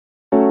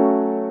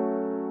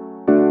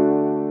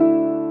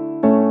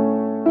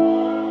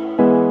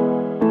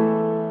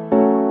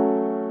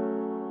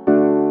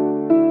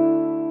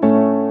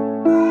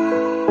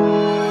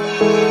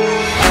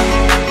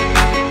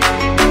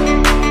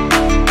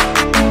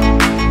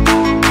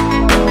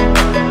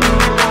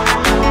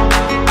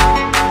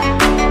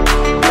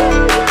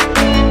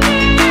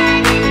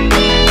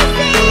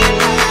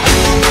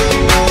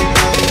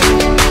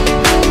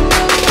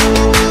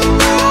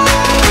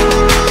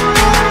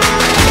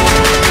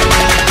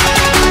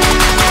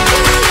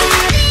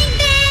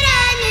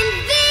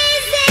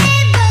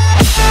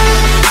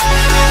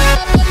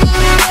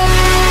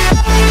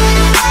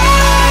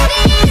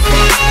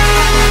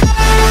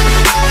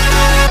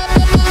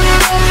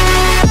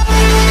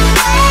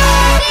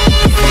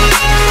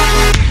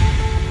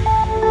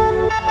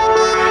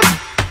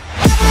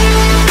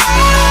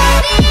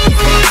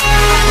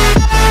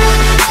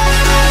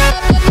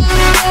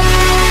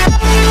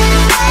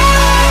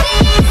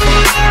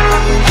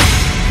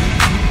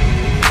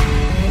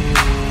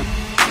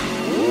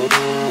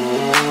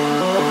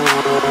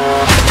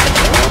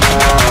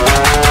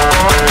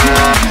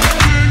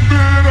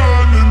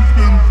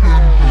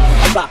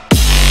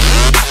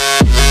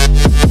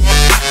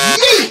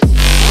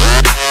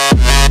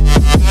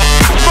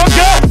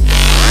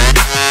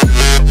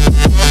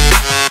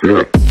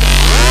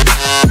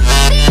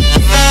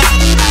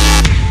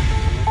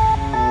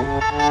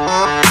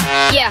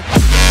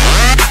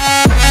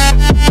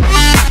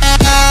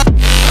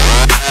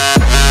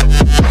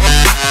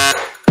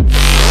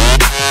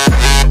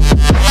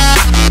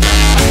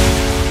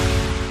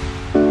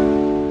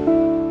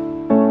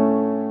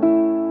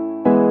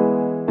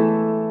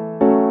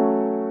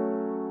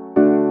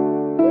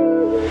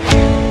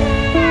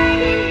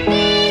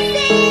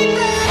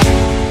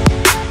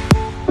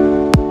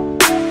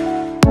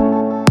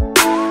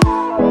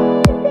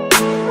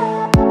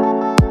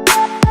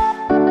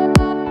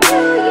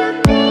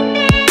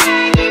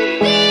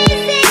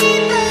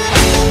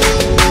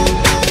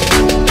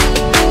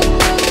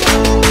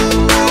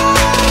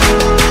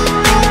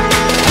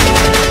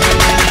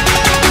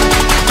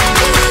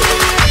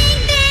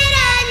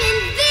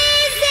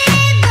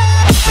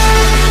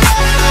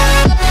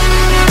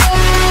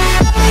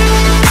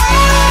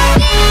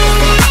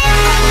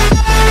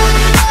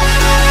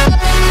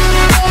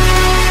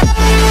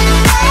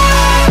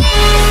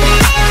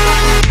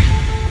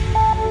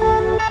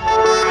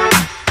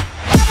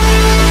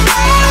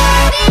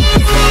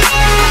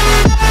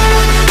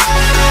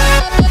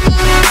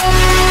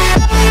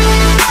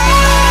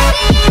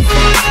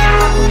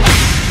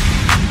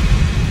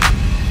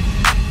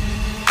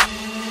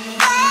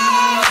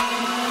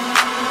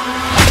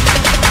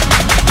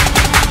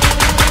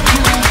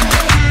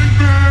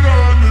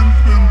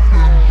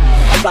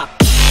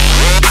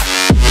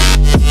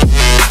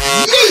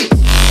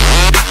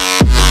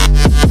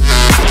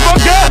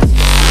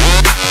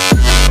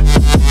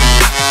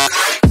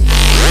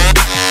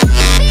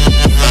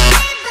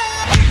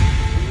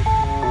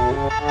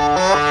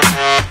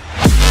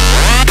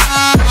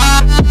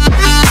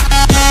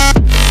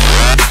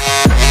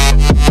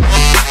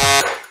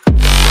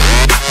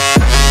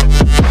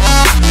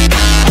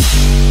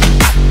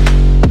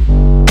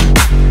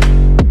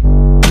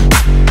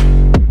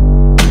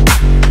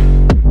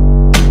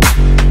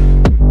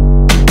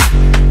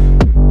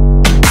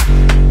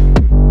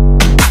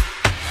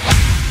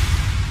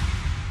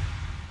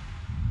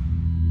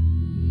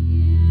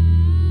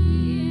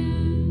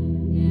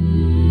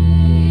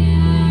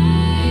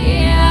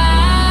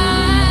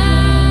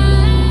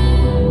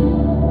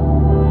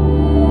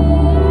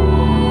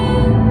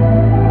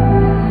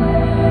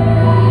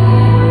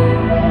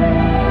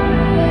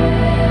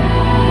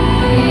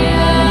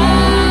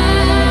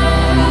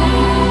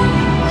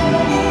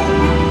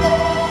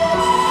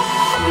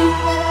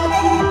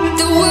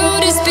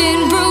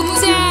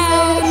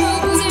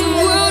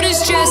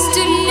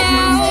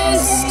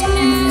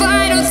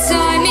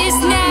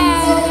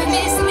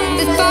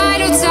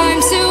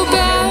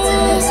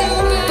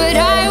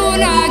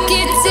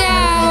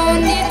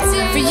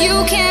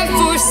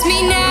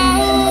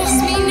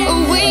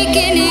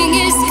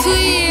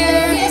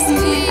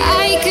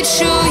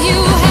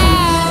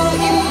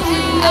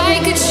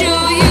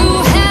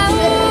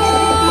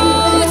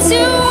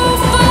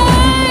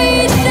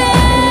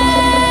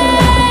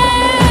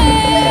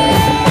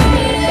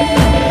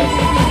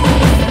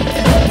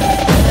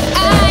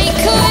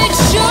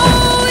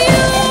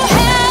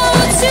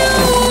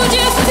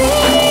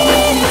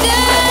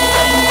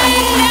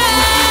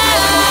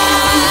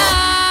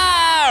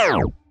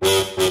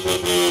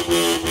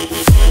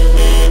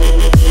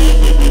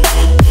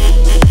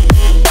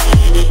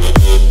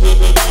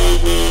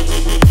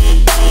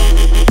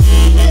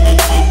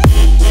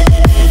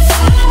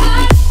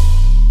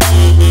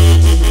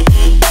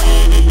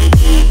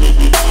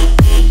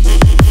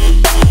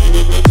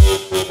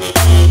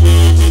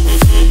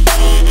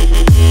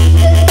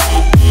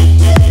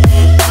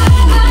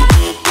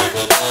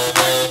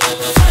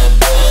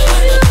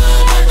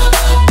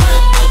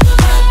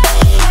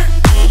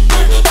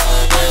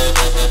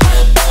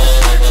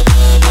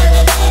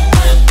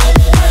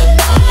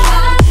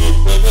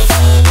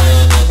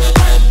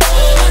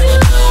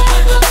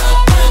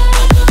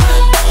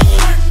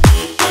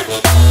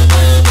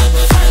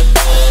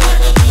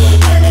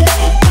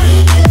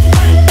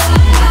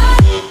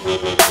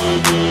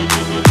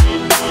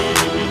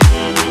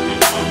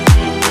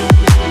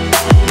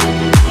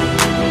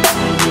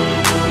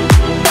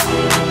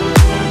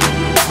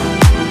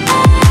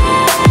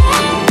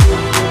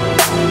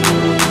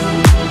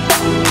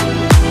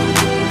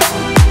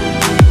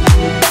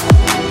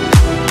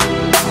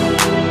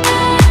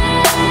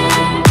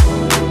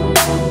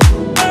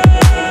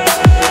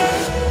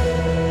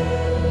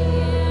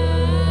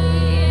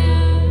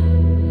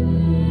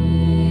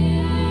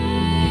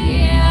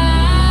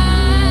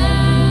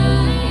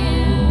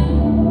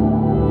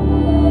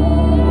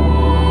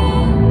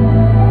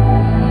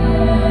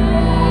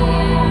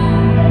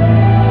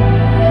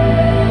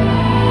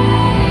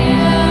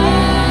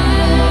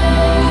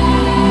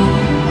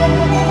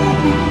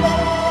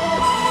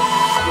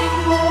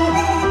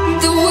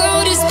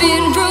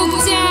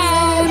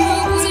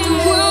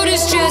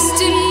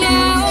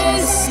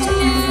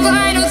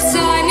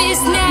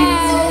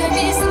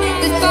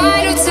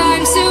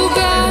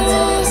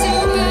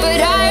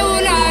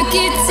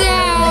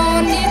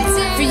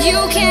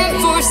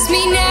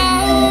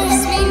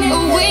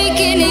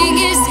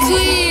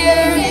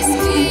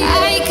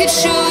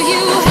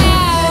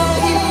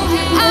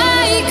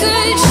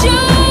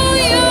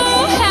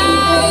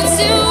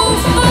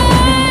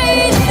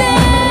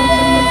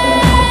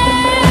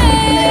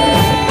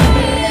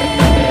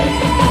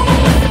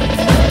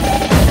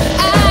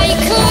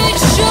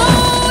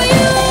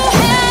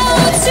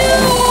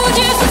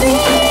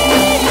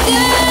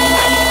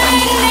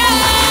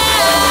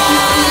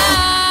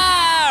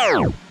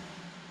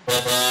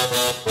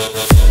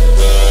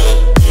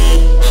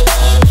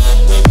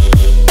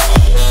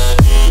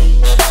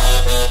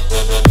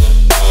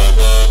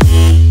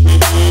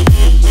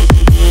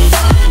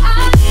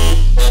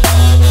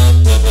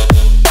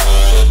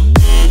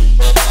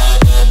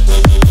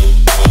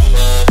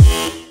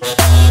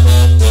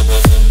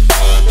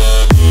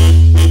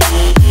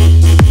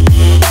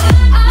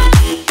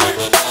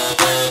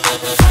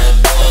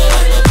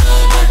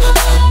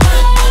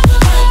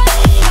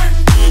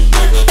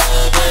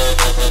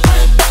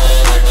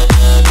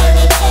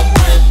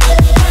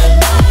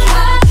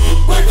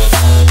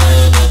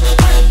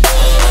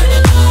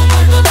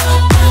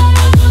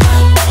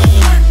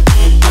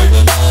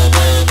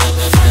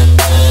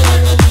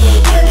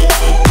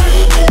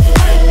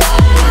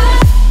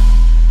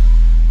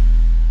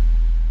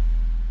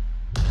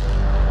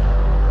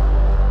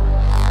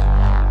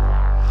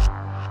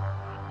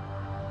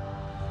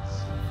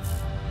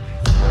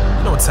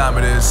Time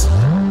it is.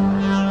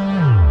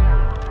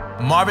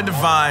 Marvin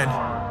Devine,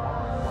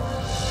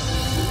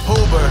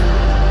 Huber,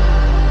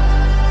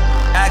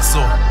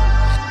 Axel,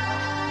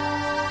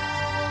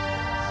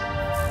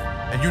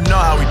 and you know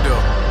how we do.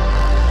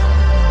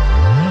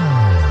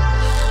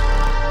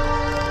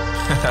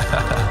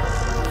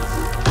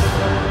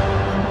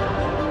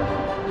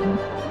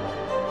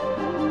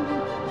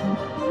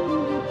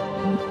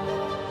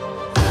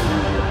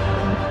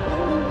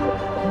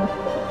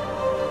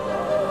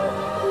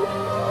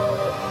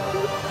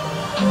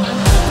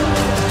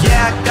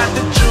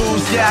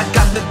 Yeah, I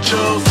got the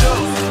juice.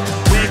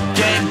 Whip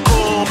game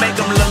cool, make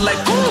them look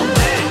like cool.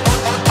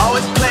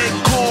 Always play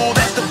cool,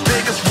 that's the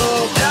biggest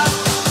rule.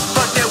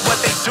 Forget what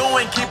they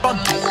doing, keep on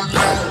doing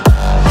that.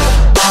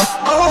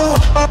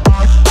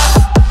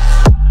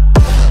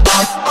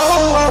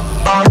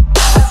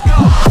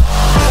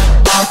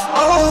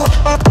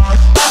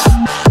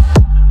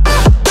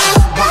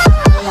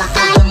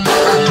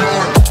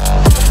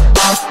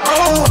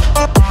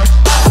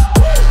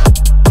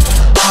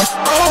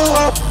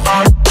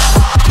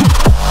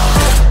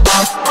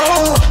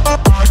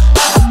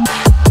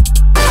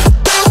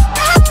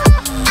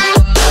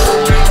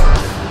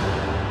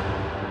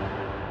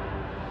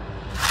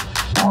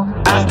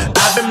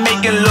 I've been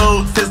making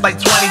loot since like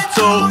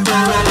 22.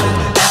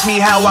 Ask me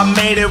how I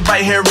made it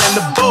right here in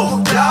the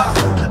booth.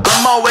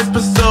 I'm always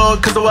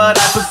pursued cause of what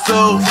I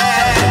pursue.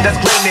 That's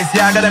greatness,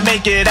 yeah, I gotta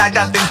make it, I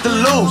got things to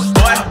lose.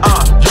 Boy,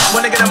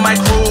 wanna get in my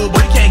crew,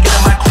 but you can't get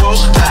in my crew.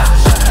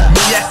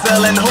 Me,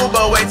 XL and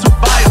Huber, way too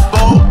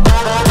fireable.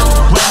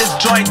 When this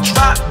joint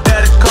drop,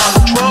 better call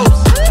the troops.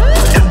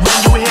 And when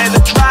you hear the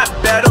drop,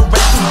 better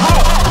raise the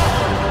roof.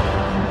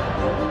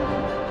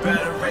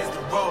 Better raise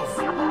the roof.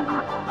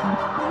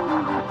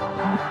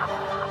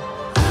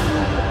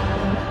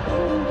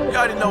 You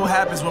already know what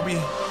happens when we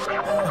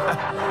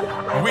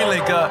when we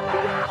link up.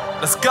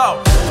 Let's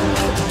go.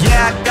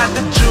 Yeah, I got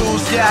the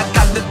juice. Yeah, I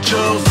got the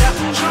juice.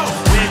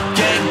 Whip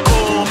game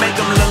cool, make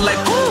them look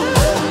like cool.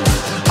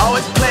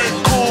 Always play it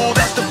cool,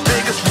 that's the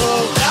biggest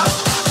rule.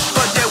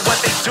 Forget what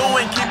they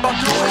doing, keep on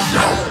doing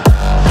it.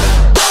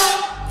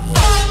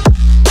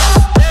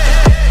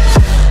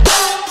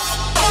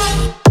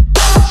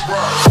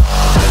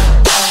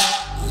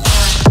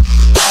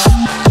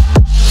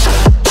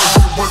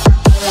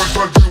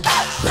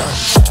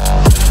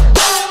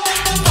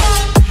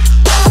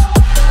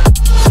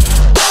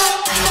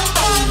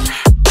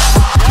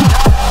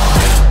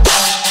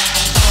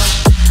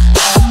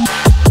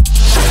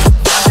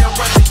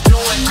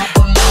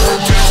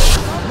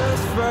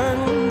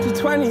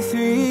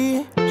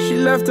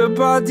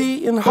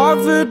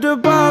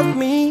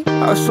 me.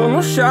 I saw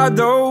no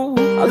shadow,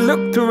 I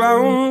looked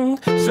around,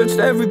 searched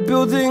every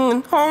building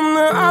and home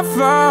that I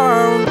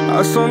found.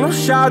 I saw no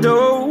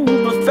shadow,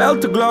 but felt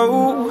the glow.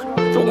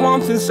 The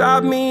warmth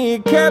inside me,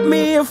 it kept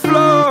me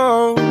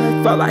afloat. It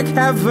felt like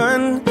heaven,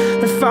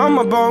 it found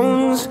my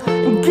bones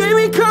and gave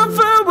me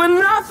comfort when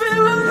I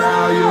feel alone.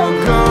 Now you're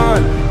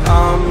gone,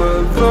 I'm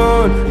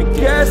alone. I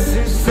guess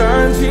it's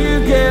time to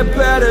get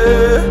better.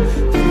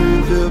 Through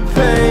the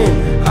pain,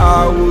 I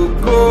will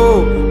go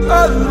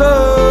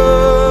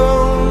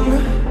alone.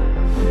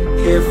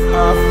 If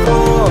I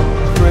fall,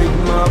 break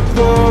my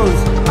bones,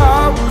 I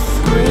will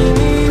scream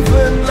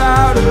even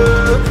louder.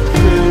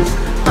 'Cause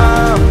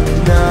I'm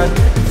not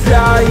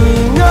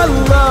dying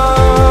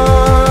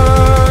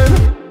alone.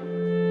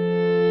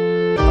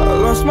 I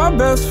lost my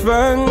best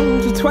friend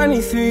to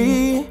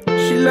 23.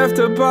 She left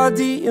her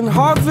body and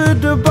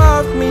hovered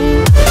above me.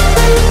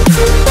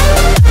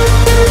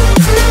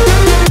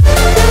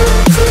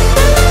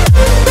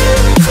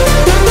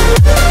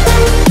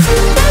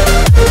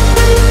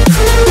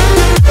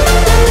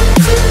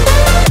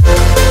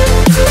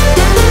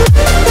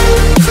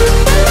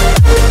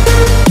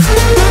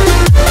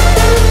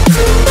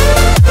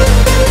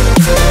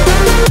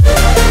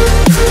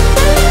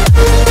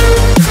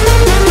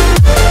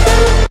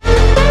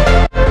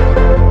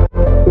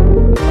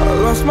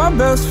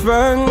 Best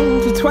friend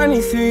to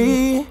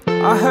 23.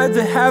 I heard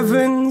the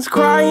heavens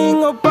crying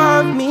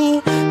above me.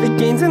 They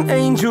gained an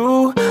angel,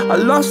 I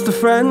lost a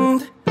friend.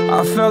 I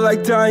felt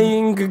like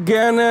dying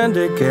again and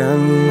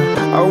again.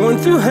 I went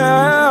through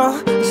hell,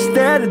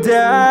 stared at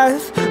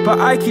death, but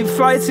I keep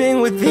fighting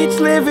with each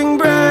living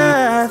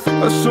breath.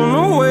 I saw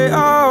no way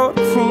out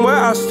from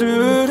where I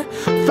stood.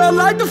 Felt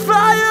like the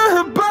fire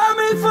had burned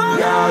me from.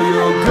 Now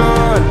you're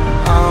gone,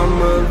 I'm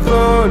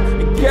alone.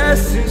 I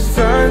guess it's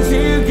time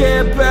to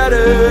get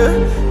better.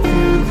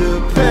 Through the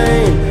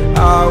pain,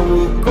 I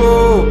will go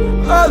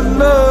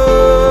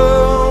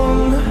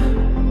alone.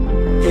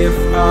 If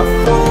I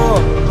fall,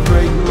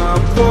 break my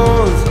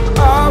bones,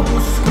 I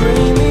will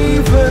scream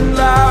even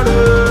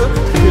louder.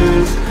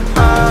 'Cause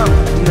I'm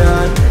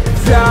not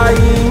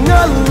dying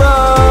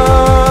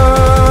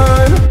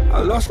alone. I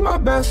lost my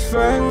best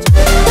friend.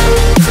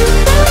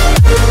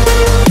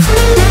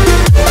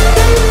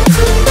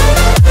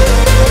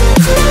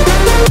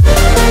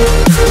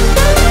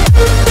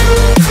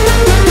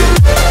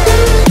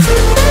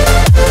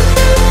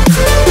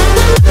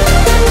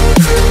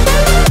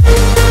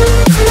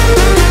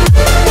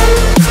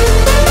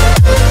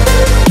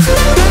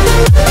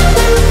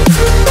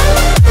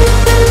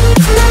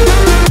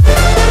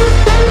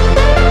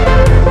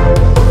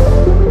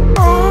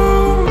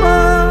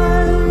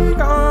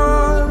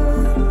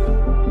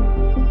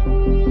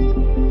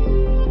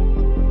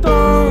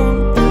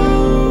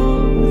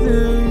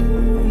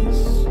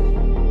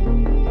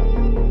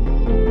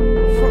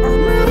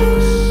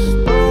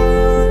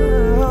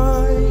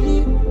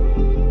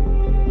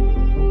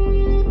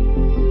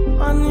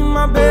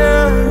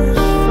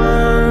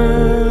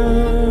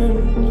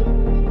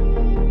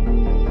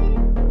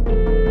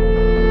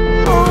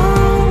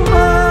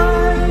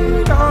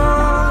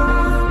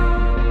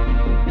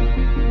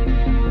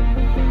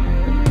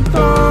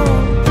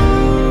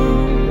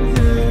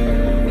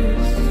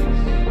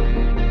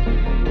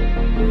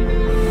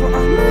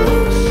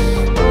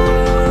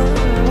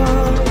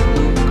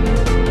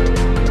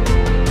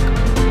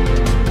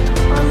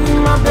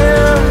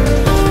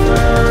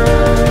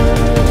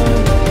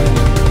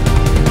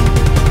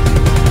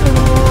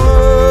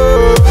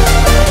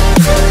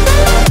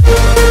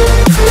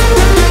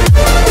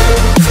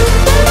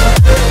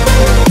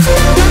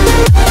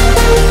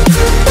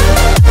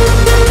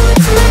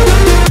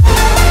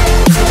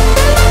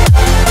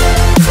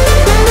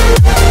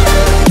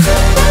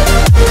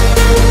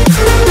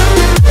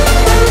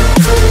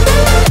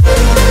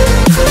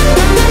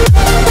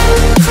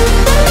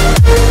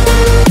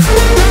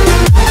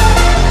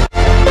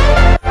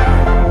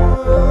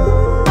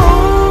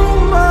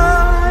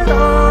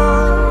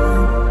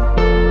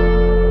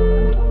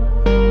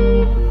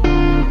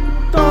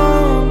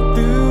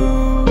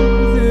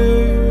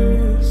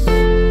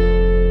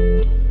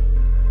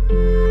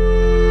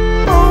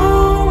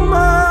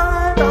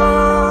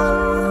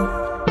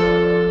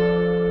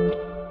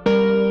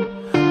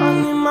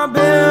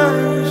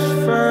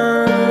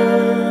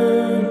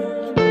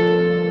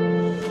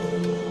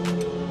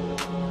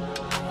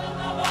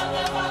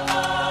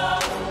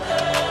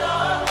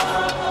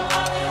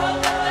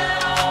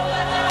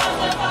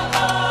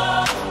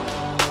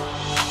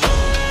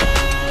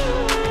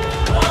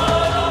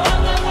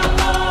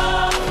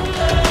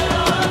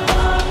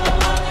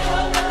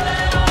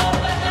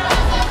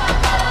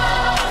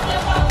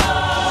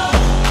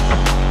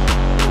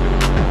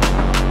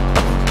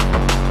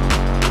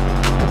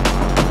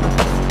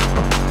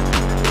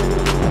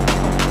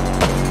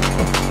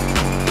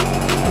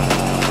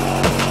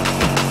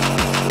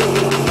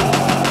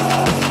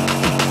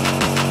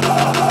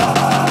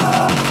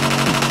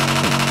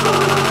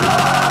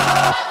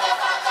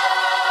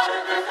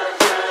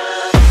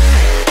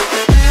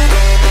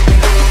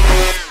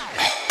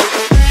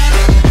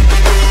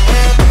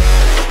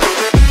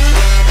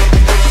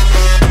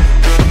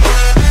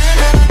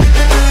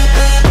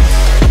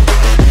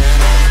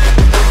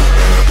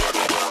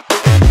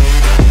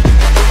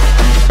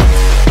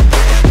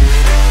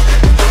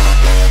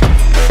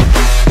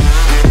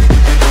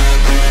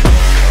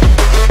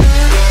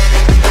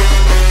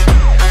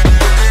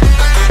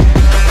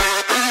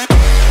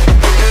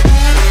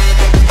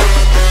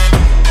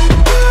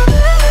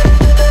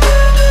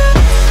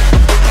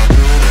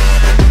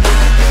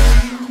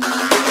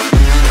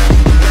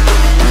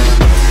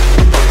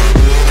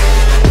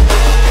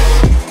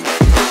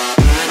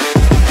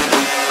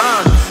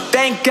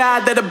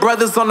 God that the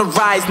brothers on the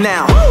rise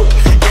now.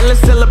 Endless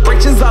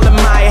celebrations all in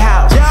my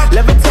house.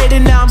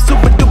 Levitating now, I'm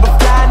super duper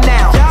fly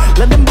now.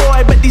 London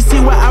boy, but DC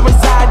where I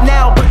reside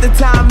now. Put the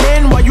time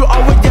in while you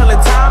always yelling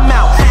time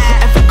out.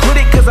 And for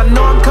quit it, cause I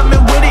know I'm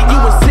coming with it. You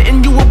were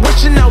sitting, you were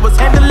wishing I was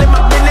handling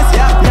my business.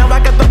 Now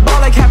I got the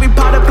ball like Harry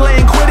Potter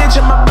playing Quidditch.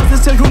 And my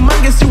business so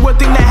humongous, you would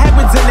think that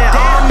happens in it.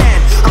 Oh man,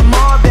 I'm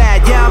all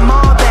that, yeah, I'm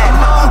all that.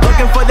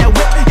 Looking for that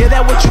whip, yeah,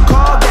 that what you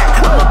call that.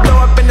 I'ma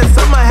blow up in the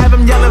summer, have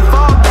him yelling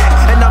fall back.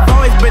 And I've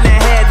always been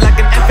ahead like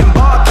an effing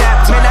ball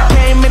cap. Man, I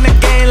came in the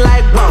game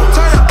like, whoa.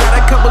 Got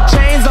a couple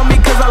chains on me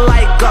cause I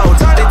like gold.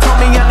 They told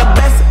me I'm the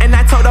best and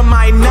I told them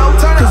I know.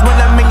 Cause when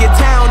I'm in your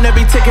town,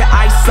 every ticket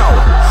I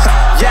sold.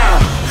 Yeah,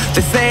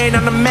 they saying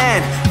I'm the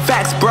man.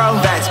 Facts, bro.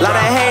 Lot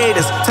of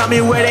haters, tell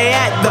me where they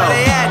at though.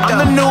 I'm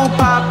the new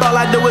pop, all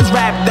I do is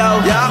rap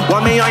though.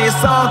 Want me on your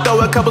song,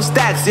 throw a couple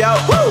stacks, yo.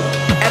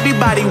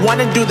 Everybody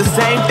wanna do the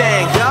same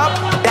thing.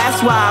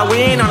 That's why we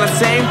ain't on the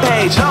same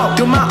page.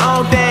 Do my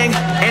own thing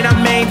and I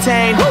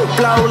maintain.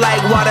 Flow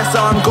like water, so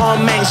I'm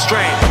going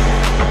mainstream.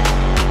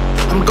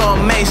 I'm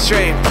going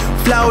mainstream.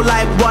 Flow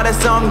like water,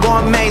 so I'm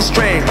going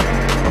mainstream.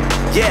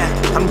 Yeah,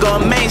 I'm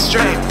going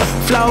mainstream.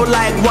 Flow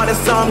like water,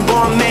 so I'm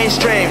going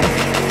mainstream.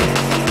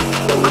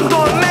 I'm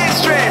going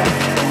mainstream.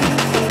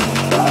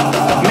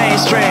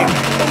 Mainstream.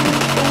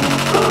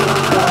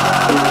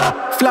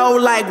 Flow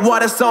like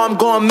water, so I'm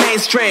going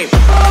mainstream.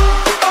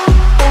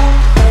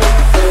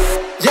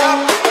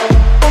 Yeah.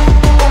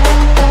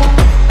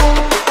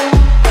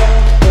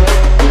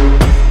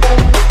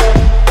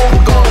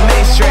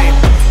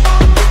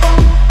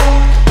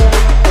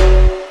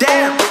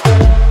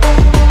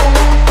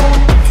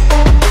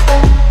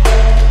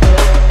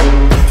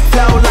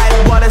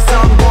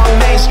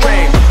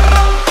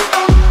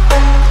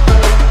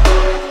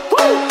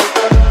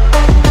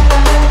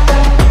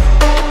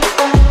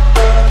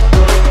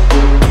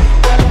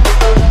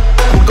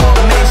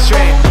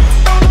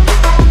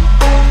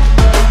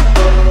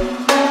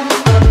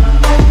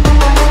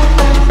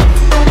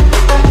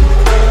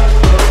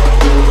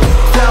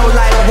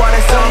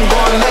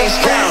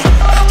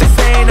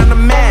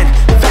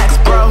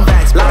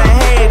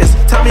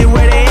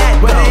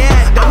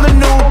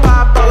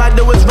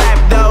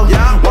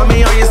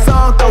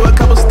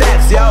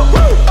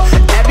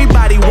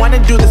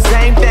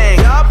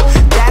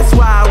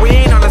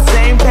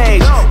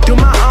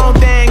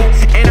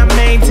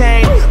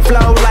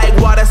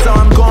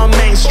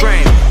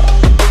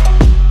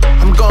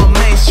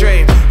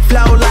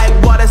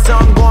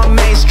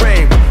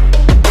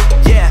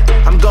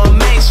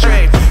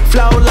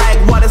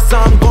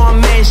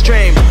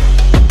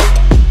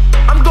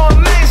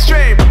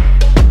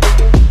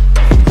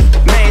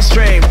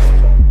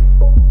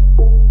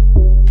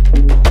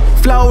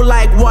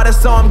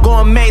 So I'm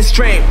going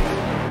mainstream.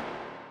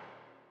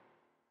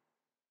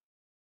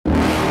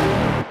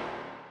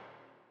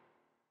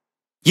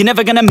 You're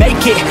never gonna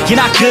make it, you're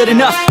not good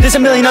enough. There's a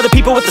million other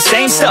people with the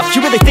same stuff.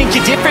 You really think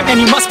you're different?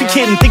 Man, you must be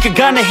kidding. Think you're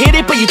gonna hit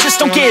it, but you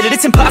just don't get it.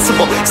 It's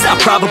impossible, it's not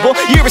probable,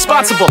 you're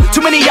irresponsible. Too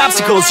many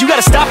obstacles, you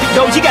gotta stop it,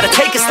 yo. You gotta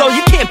take it slow,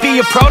 you can't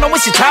be a pro. Don't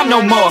waste your time no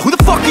more. Who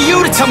the fuck are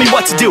you to tell me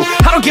what to do?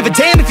 I don't give a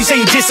damn if you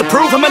say you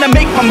disapprove. I'm gonna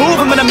make my move,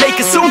 I'm gonna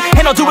make it soon.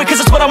 And I'll do it cause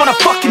it's what I wanna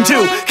fucking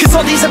do. Cause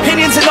all these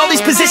opinions and all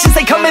these positions,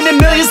 they come in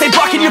millions, they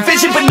blocking your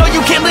vision. But no,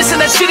 you can't listen,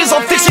 that shit is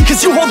all fiction.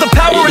 Cause you hold the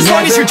power as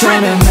long as you're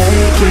dreaming.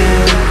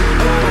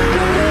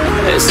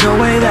 There's no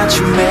way that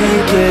you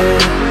make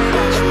it.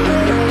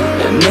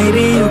 And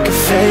maybe you can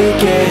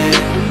fake it,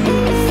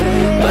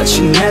 but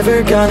you're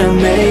never gonna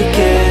make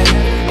it.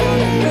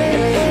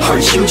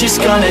 Are you just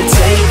gonna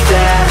take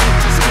that?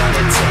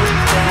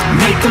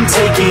 Make them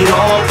take it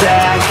all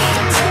back.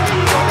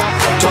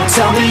 Don't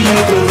tell me you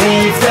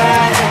believe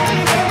that.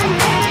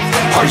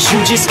 Are you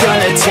just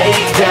gonna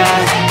take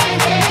that?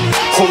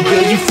 Or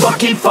will you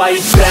fucking fight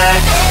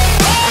back?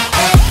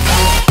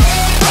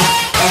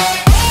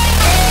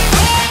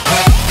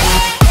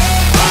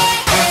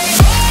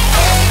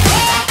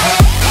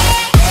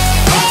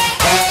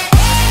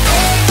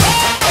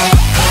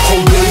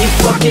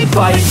 Fucking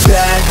fight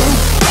back.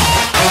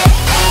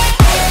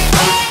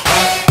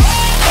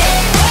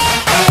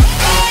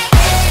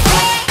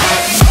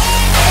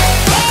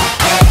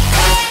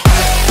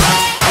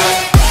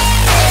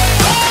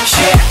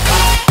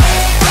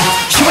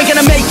 You ain't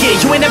gonna make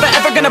it, you ain't never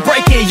ever gonna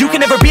break it. You can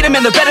never beat them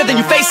and they're better than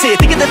you face it.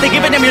 Thinking that they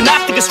give a damn, you're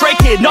not, think a straight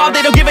kid. No,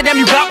 they don't give a damn,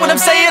 you got what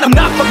I'm saying? I'm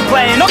not fucking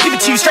playing, I'll give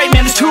it to you straight,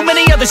 man. There's too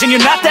many others and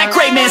you're not that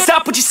great, man.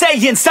 Stop what you're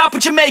saying, stop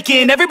what you're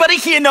making. Everybody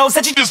here knows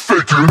that you just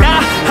faking.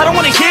 Nah, I don't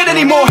wanna hear it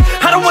anymore,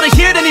 I don't wanna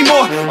hear it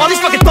anymore. All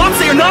these fucking thoughts,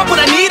 they are not what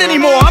I need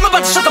anymore. I'm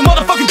about to shut the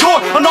motherfucking door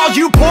on all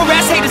you poor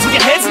ass haters with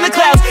your heads in the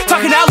clouds,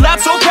 talking out loud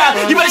so proud.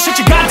 You better shut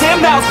your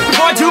goddamn mouth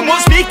before I do more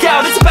speak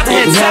out. It's about to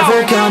head south.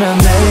 You're never gonna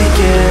make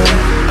it.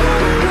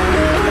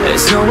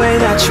 There's no way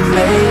that you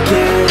make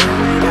it.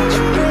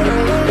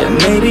 And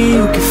maybe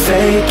you can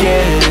fake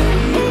it,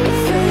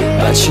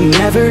 but you're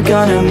never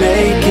gonna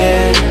make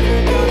it.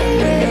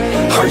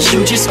 Are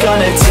you just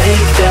gonna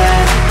take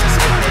that?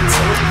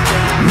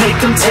 Make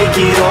them take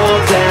it all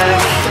back.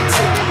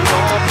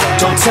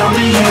 Don't tell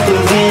me you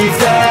believe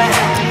that.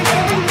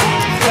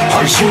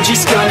 Are you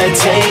just gonna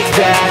take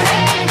that?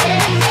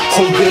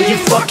 Or will you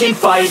fucking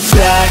fight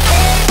back?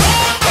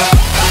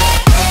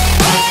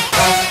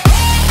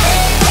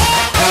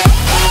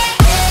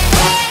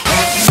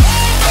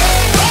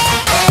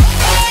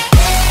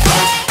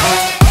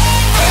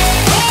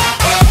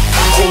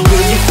 Or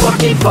will you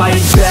fucking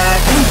fight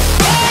back?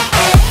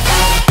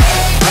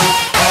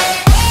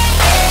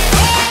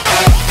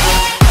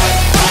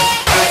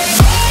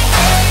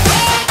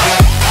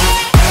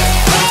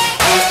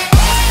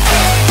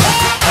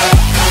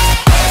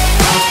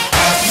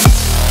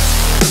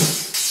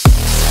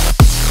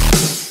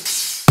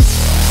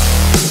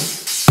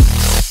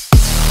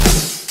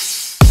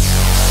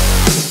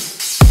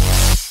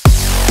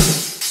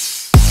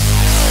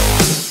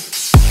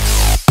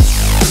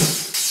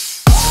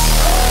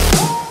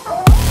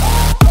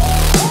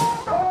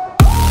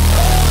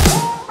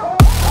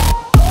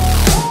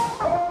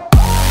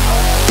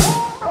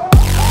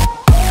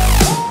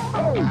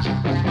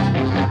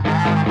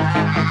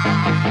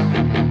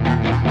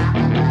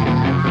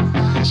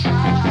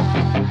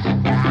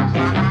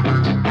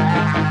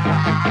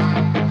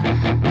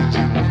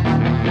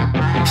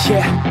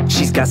 Yeah,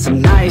 she's got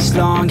some nice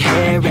long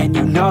hair, and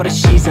you know that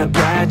she's a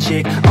bad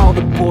chick. All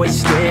the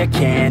boys stare,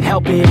 can't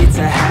help it, it's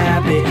a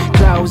habit.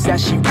 Clothes that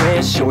she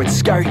wears, short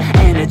skirt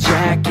and a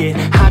jacket.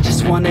 I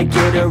just wanna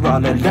get her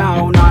all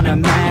alone on a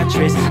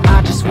mattress.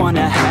 I just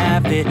wanna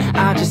have it,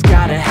 I just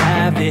gotta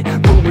have it.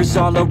 Rumors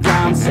all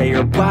around say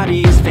her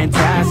body is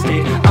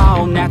fantastic.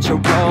 All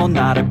natural,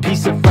 not a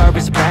piece of fur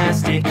is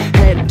plastic.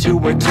 Head to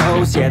her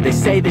toes, yeah, they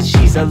say that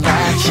she's a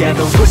latch. Yeah,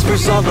 the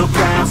whispers all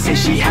around say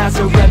she has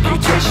a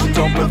reputation.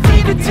 Don't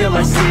believe it till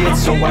I see it,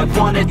 so I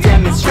want a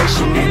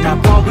demonstration. And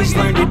I've always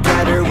learned it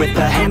better with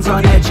a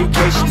hands-on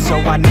education. So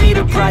I need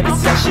a private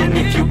session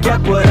if you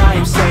get what I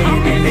am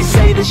saying. And they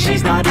say that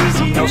she's not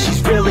easy, no,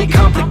 she's really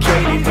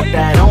complicated. But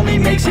that only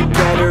makes it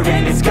better,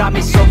 and it's got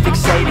me so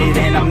fixated.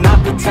 And I'm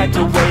not the type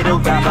to wait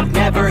around, I've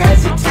never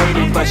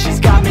hesitated. But she's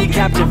got me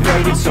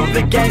captivated, so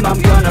the game,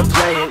 I'm gonna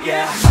play it,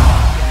 yeah.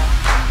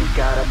 She's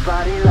got a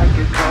body like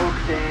a coke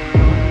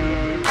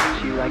thing.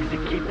 She likes to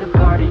keep the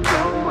party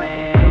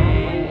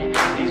going.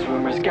 These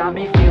rumors got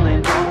me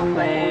feeling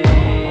lonely.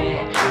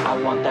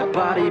 I want that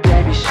body,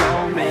 baby,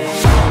 show me.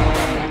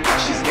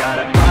 She's got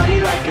a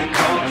body like a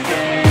coke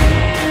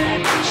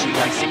thing. She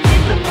likes to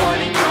keep the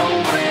party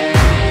going.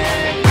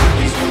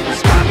 These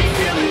rumors got me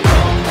feeling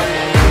lonely.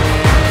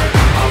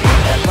 I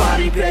want that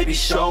body, baby,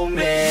 show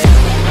me.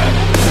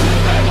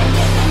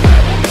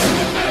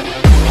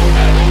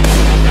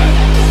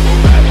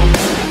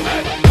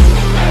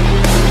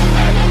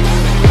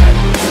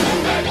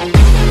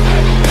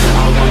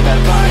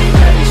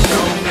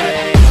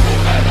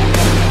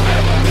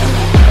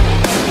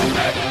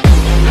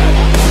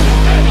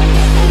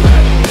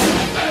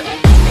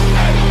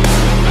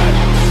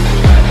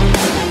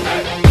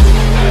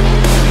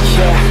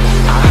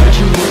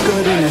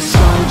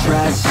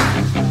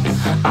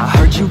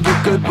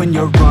 When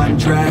you're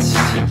undressed,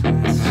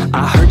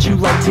 I heard you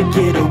like to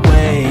get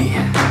away.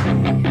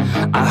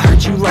 I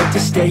heard you like to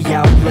stay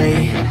out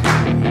late.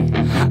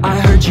 I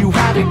heard you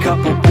had a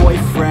couple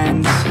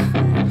boyfriends.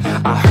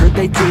 I heard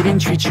they didn't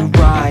treat you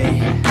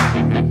right.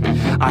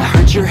 I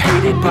heard you're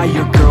hated by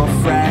your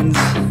girlfriends,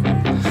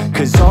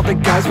 'cause all the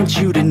guys want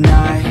you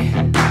tonight.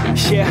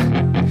 Yeah,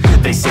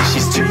 they say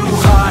she's too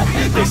hot,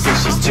 they say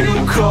she's too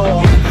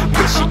cold.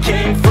 Where she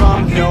came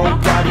from,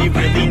 nobody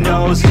really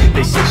knows.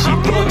 They say she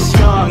looks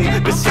young,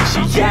 but say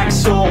she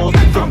acts old.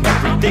 From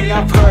everything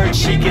I've heard,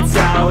 she gets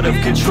out of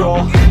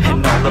control.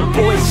 And all the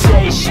boys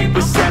say she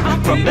was sent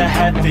from the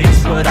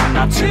heavens, but I'm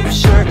not too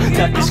sure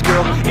that this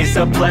girl is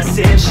a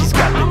blessing. She's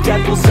got the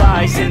devil's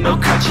eyes, and they'll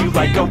cut you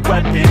like a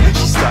weapon.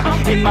 She's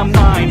stuck in my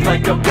mind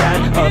like a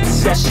bad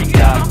obsession.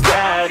 Got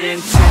bad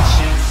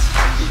intentions.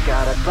 She's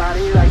got a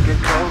body like a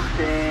coke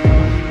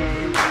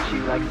thing. She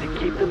likes to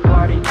keep the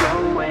party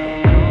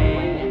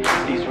going.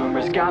 These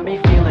rumors got me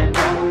feeling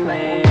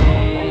lonely.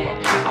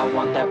 I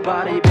want that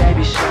body,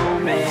 baby, show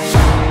me.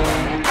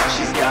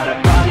 She's got a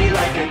body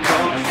like a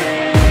coke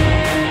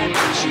thing.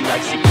 She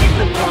likes to keep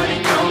the party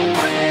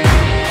going.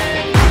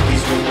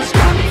 These rumors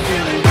got me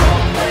feeling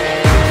lonely.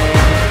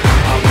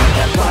 I want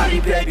that body,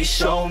 baby,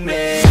 show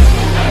me.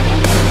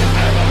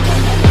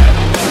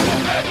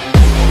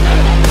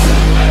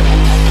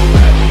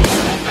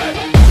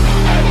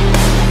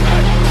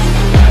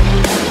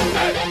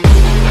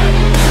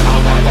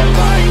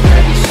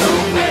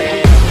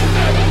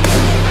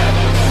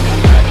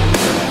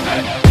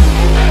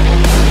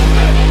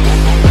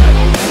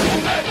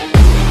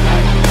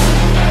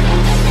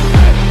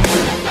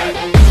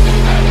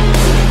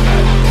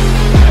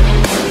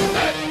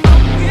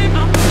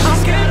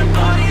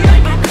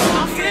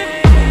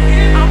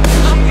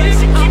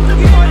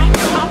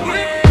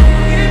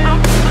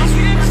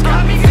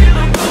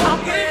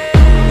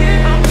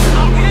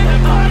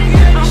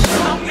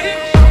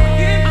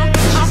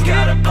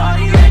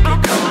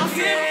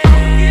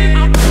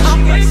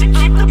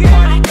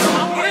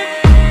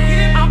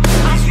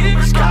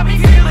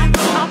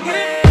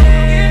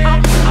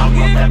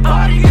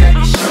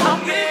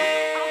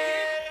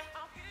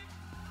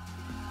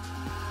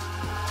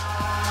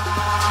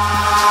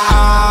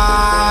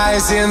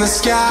 in the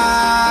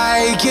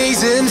sky,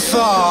 gazing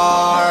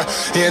far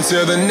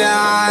into the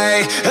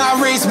night.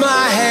 I raise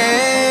my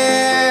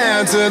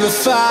hand to the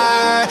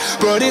fire,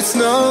 but it's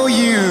no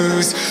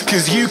use,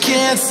 'cause you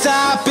can't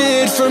stop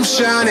it from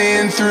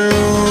shining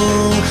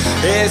through.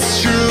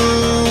 It's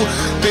true,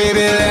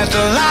 baby, let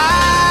the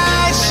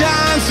light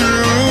shine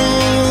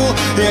through.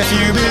 If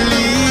you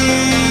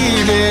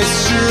believe it's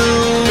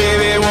true,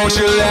 baby, won't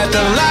you let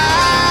the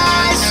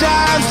light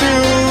shine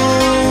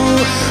through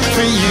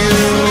for you,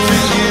 for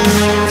you,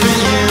 for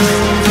you,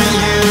 for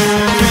you, for you,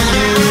 for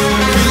you,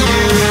 for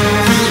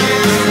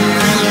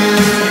you, for you,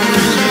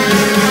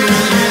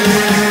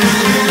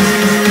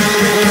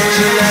 won't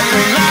you let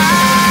the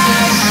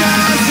light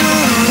shine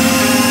through?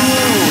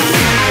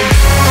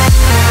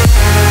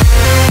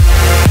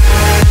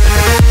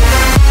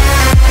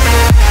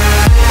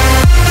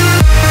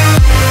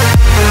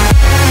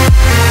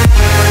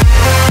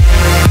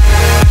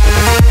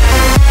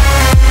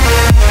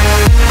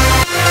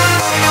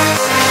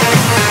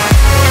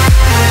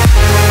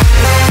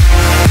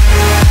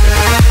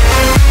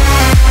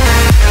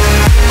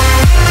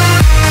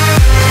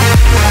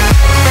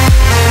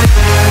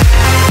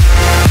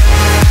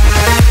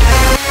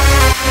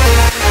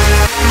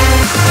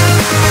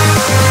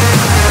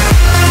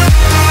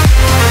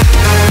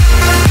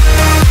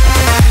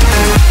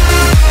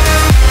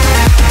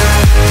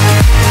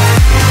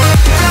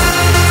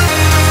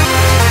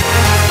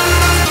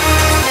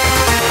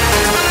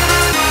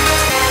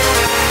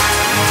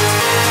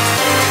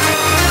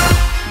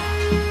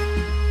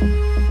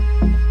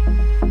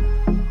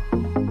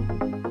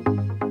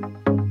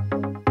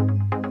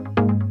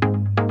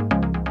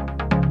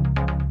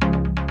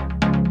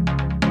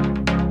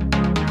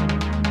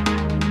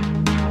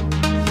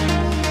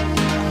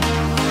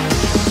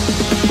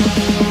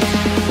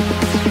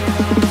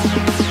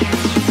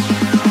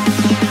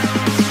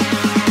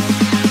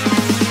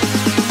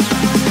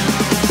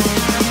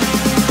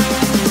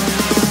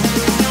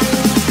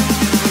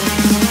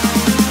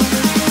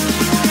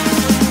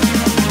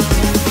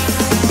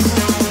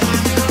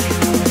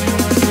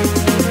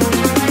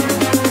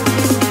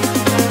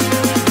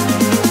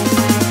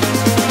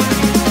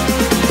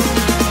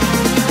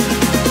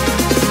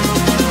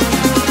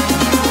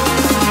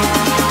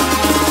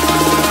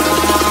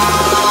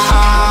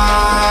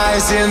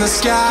 In the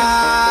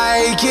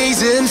sky,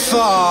 gazing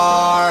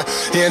far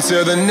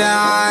into the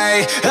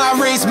night. I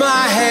raise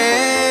my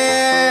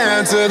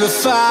hand to the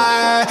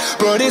fire,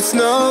 but it's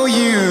no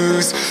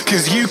use,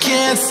 'cause you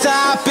can't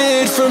stop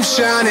it from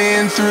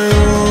shining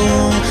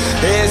through.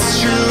 It's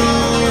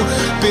true,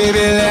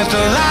 baby, let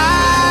the light